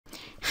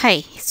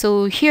Hi,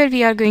 so here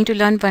we are going to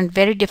learn one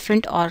very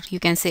different, or you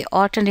can say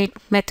alternate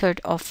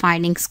method of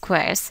finding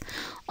squares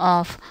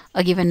of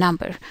a given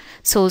number.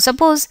 So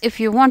suppose if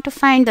you want to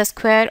find the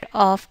square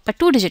of a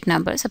two-digit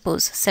number,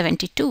 suppose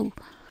 72,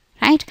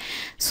 right?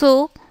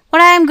 So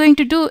what I am going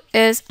to do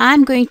is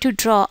I'm going to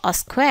draw a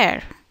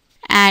square,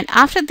 and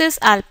after this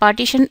I'll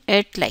partition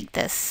it like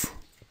this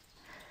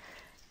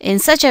in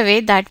such a way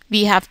that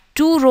we have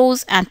two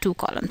rows and two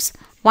columns.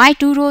 Why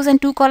two rows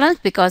and two columns?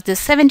 Because this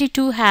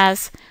 72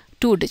 has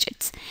two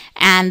digits,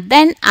 and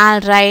then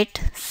I'll write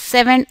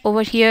 7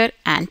 over here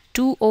and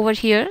 2 over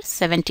here,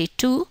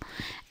 72,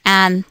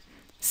 and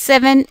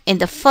 7 in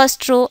the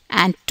first row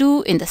and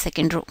 2 in the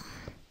second row,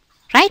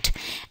 right?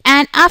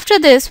 And after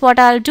this what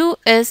I'll do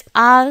is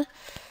I'll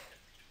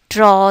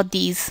draw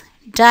these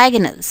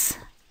diagonals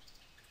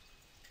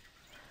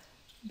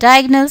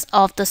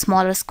of the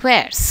smaller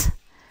squares,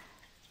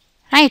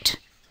 right?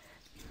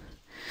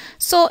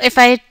 So if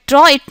I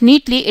draw it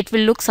neatly, it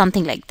will look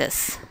something like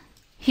this.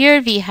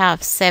 Here we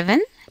have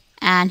 7,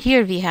 and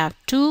here we have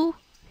 2,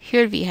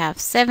 here we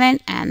have 7,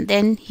 and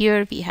then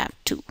here we have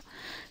 2.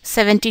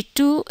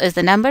 72 is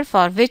the number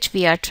for which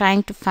we are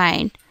trying to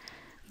find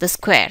the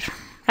square,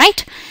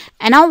 right?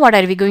 And now what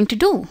are we going to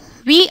do?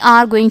 We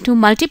are going to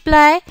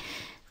multiply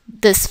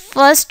this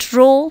first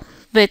row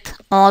with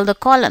all the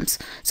columns.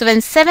 So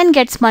when 7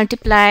 gets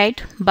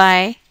multiplied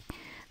by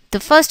the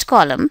first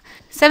column,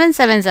 7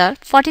 sevens are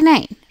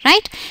 49,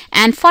 right?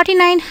 And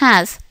 49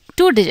 has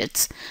two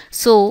digits.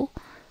 So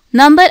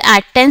number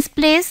at tens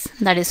place,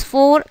 that is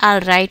 4,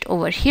 I'll write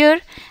over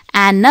here,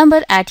 and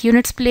number at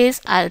units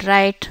place I'll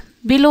write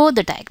below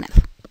the diagonal,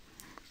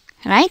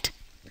 right?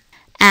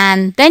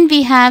 And then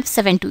we have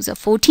 7 twos are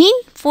 14.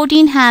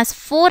 14 has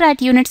 4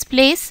 at units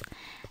place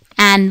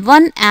and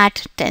 1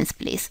 at tens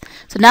place.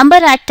 So number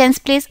at tens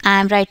place I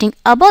am writing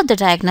above the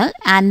diagonal,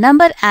 and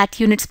number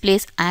at units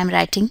place I am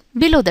writing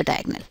below the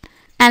diagonal.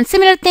 And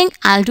similar thing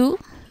I'll do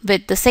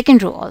with the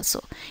second row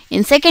also.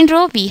 In second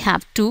row we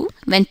have 2.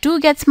 When 2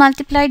 gets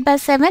multiplied by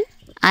 7,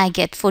 I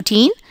get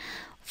 14.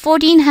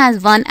 14 has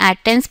 1 at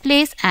tens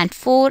place and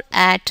 4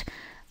 at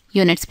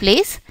units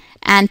place,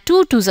 and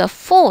 2 twos are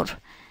 4.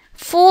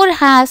 4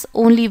 has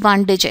only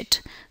one digit,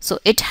 so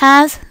it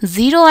has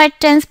 0 at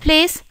tens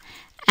place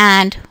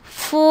and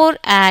 4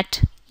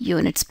 at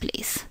units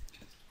place,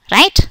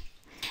 right?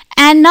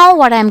 And now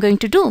what I'm going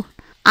to do,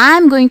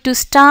 I'm going to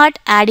start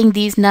adding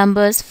these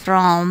numbers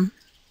from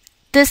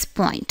this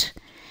point,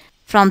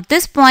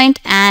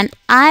 and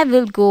I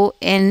will go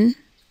in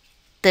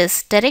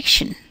this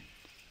direction.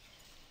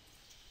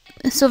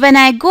 So when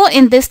I go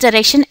in this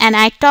direction and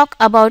I talk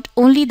about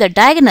only the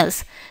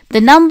diagonals,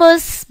 the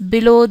numbers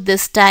below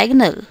this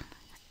diagonal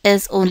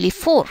is only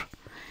 4.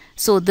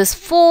 So this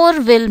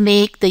 4 will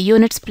make the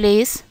units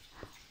place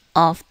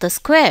of the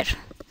square.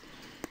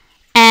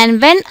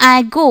 And when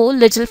I go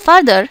little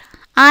further,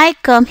 I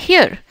come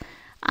here.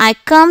 I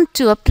come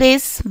to a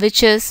place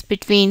which is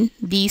between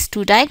these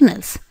two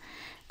diagonals,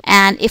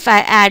 and if I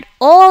add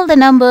all the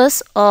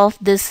numbers of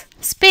this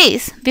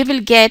space, we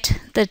will get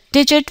the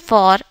digit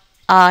for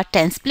our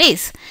tens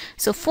place.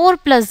 So 4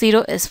 plus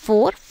 0 is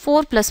 4,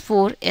 4 plus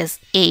 4 is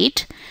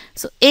 8,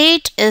 so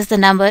 8 is the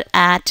number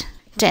at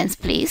tens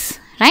place,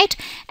 right?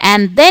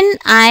 And then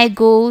I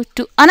go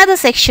to another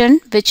section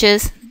which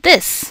is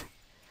this.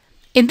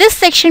 In this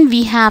section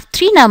we have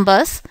three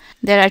numbers.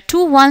 There are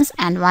 2 ones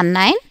and 1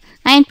 9.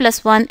 9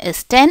 plus 1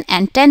 is 10,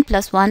 and 10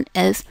 plus 1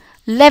 is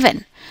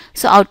 11.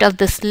 So out of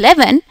this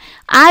 11,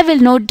 I will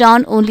note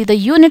down only the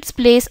units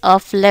place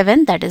of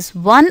 11, that is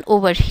 1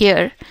 over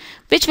here,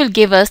 which will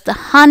give us the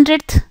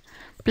 100th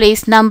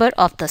place number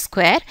of the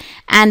square,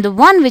 and the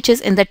one which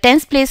is in the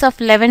tens place of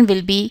 11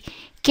 will be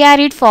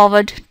carried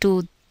forward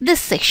to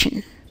this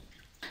section.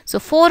 So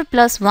 4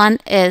 plus 1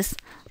 is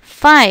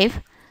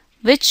 5,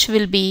 which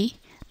will be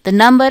the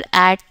number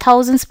at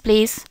thousands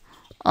place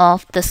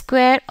of the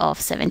square of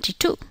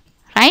 72.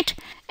 Right?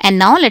 And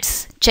now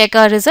let's check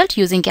our result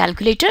using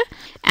calculator,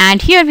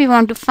 and here we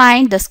want to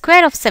find the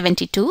square of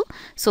 72.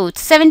 So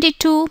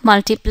 72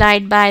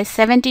 multiplied by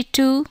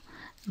 72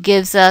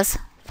 gives us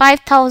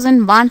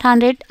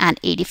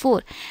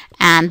 5184,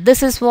 and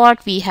this is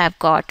what we have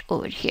got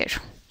over here.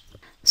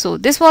 So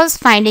this was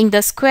finding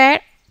the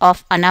square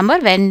of a number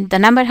when the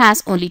number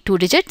has only two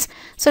digits.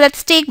 So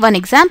let's take one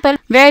example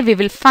where we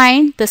will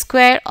find the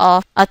square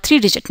of a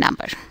three-digit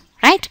number,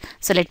 right?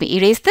 So let me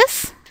erase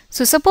this.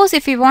 So suppose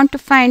if we want to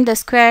find the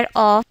square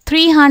of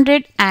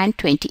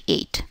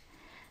 328.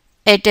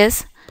 It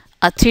is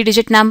a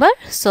three-digit number,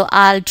 so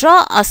I'll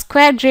draw a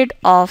square grid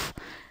of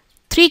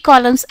 3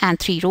 columns and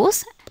 3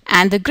 rows,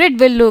 and the grid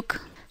will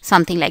look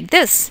something like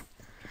this.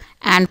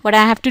 And what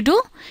I have to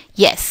do?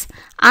 Yes,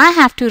 I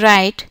have to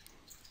write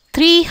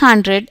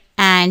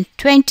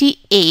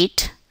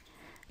 328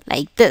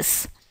 like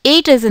this.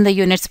 8 is in the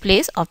units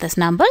place of this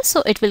number,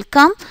 so it will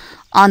come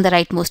on the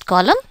rightmost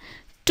column.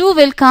 2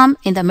 will come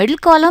in the middle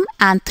column,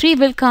 and 3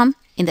 will come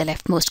in the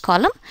leftmost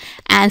column.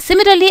 And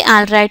similarly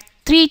I'll write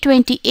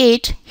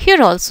 328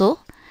 here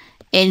also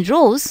in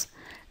rows,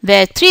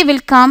 where 3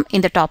 will come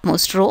in the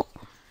topmost row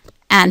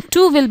and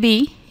 2 will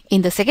be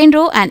in the second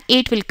row and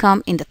 8 will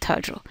come in the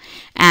third row.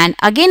 And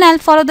again I'll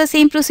follow the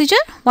same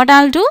procedure. What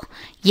I'll do?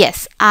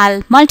 Yes,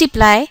 I'll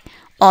multiply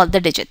all the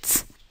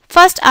digits.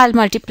 First I'll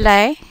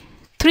multiply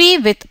 3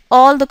 with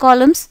all the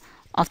columns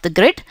of the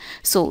grid.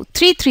 So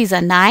 3 3s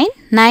are 9.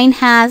 9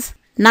 has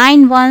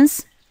 9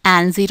 ones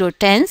and 0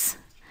 tens.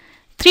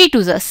 3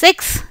 2s are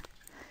 6.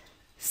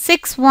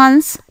 6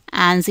 ones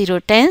and 0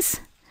 tens.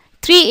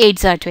 3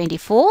 8s are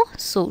 24.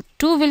 So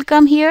 2 will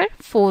come here,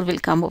 4 will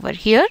come over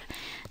here.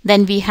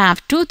 Then we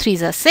have 2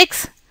 3s are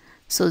 6.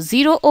 So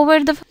 0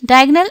 over the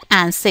diagonal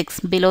and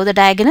 6 below the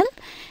diagonal.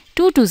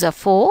 2 2s are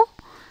 4.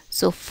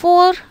 So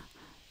 4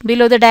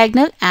 below the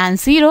diagonal and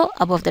 0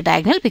 above the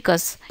diagonal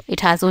because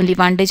it has only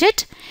one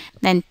digit.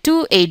 Then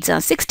 2 8s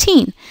are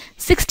 16.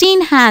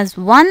 16 has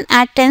 1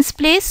 at tens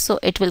place, so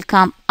it will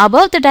come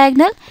above the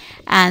diagonal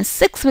and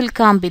 6 will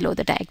come below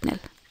the diagonal,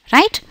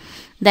 right?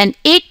 Then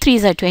 8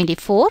 3s are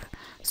 24.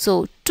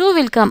 So 2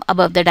 will come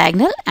above the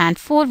diagonal and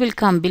 4 will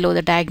come below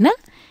the diagonal.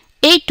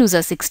 8 2s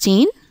are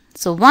 16.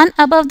 So 1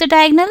 above the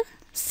diagonal,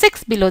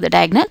 6 below the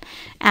diagonal,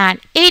 and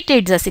 8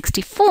 8s are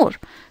 64.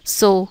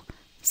 So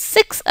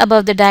 6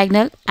 above the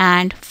diagonal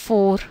and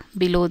 4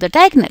 below the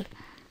diagonal,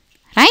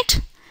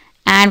 right?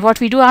 And what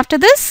we do after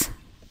this?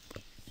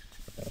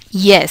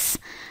 Yes,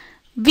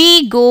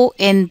 we go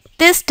in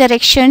this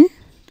direction.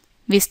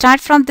 We start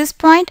from this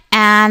point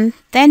and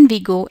then we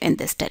go in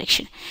this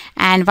direction.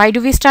 And why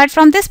do we start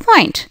from this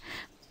point?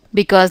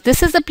 Because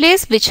this is the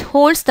place which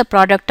holds the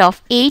product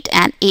of 8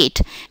 and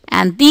 8.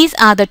 And these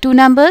are the two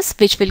numbers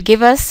which will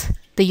give us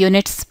the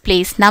units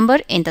place number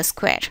in the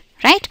square,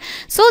 right?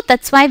 So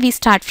that's why we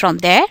start from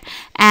there.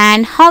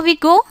 And how we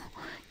go?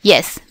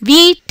 Yes,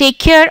 we take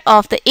care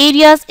of the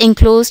areas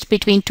enclosed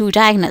between two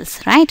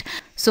diagonals, right?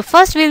 So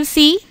first we'll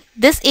see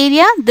this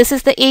area. This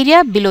is the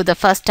area below the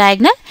first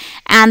diagonal,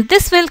 and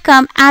this will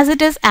come as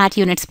it is at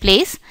units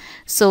place.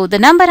 So the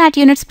number at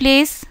units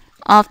place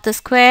of the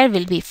square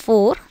will be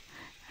 4,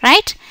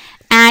 right?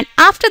 And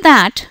after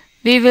that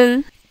we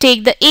will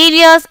take the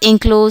areas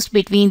enclosed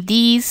between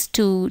these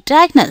two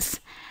diagonals.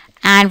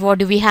 And what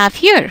do we have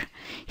here?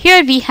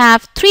 Here we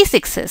have 3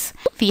 6s.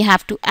 We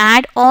have to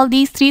add all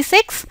these 3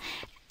 6,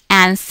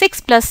 and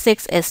 6 plus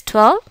 6 is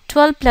 12.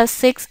 12 plus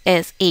 6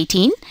 is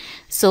 18.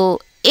 So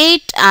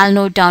 8 I'll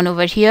note down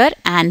over here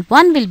and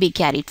 1 will be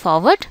carried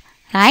forward,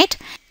 right?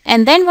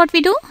 And then what we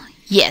do?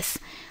 Yes,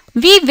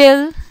 we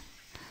will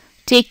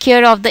take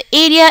care of the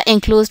area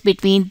enclosed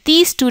between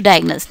these two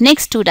diagonals,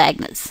 next two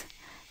diagonals,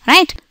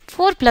 right?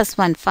 4 plus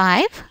 1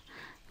 5,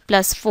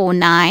 plus 4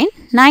 9,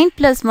 9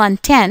 plus 1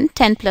 10,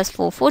 10 plus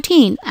 4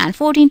 14, and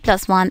 14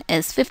 plus 1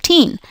 is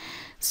 15.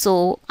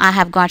 So I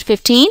have got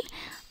 15.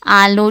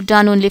 I'll note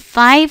down only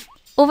 5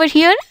 over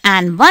here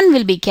and 1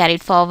 will be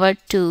carried forward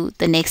to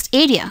the next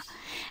area.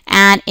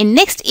 And in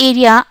next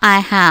area I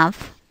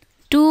have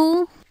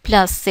 2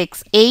 plus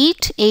 6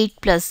 8,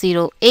 8 plus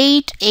 0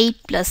 8, 8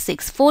 plus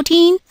 6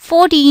 14,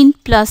 14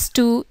 plus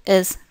 2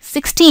 is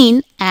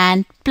 16,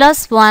 and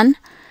plus 1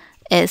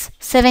 is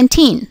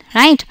 17,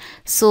 right?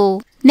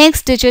 So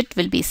next digit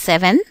will be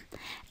 7,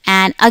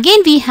 and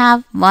again we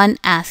have 1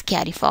 as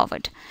carry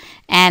forward.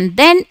 And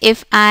then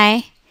if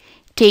I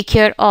take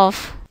care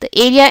of the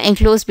area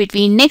enclosed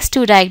between next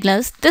two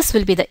diagonals, this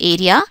will be the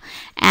area,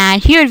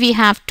 and here we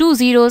have 2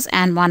 zeros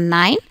and 1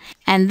 9,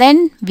 and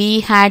then we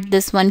had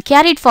this one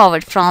carried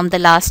forward from the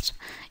last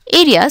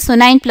area. So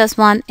 9 plus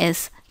 1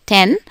 is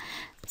 10.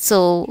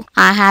 So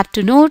I have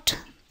to note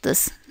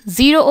this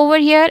 0 over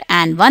here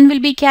and 1 will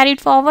be carried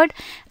forward,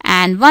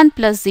 and 1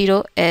 plus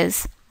 0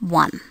 is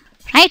 1,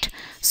 right?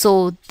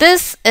 So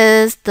this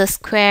is the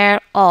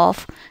square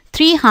of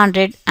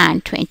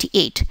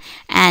 328,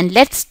 and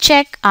let's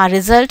check our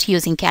result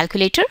using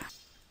calculator.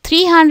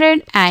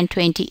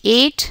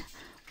 328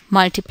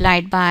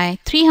 multiplied by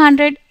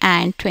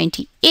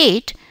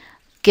 328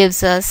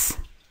 gives us,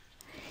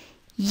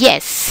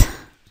 yes,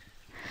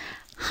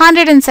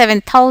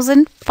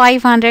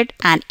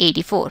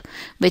 107,584,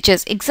 which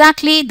is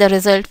exactly the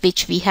result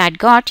which we had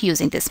got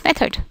using this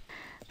method.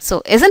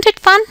 So isn't it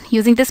fun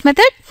using this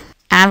method?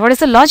 And what is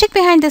the logic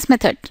behind this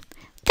method?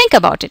 Think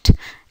about it.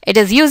 It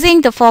is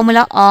using the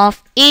formula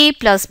of a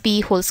plus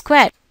b whole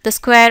square, the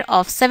square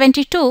of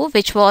 72,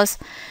 which was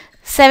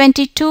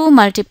 72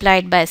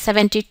 multiplied by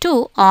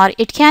 72, or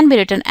it can be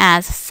written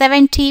as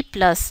 70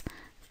 plus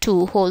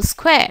 2 whole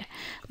square,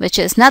 which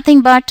is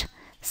nothing but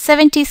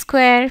 70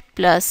 square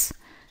plus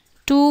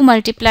 2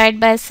 multiplied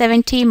by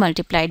 70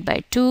 multiplied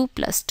by 2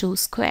 plus 2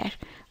 square,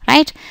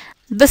 right?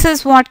 This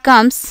is what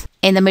comes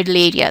in the middle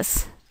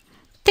areas.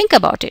 Think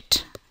about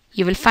it.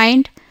 You will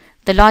find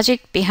the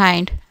logic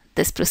behind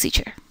this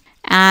procedure.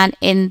 And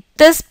in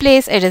this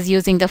place it is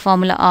using the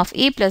formula of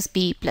a plus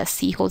b plus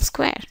c whole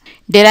square.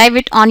 Derive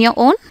it on your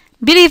own.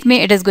 Believe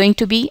me, it is going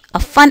to be a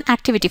fun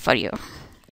activity for you.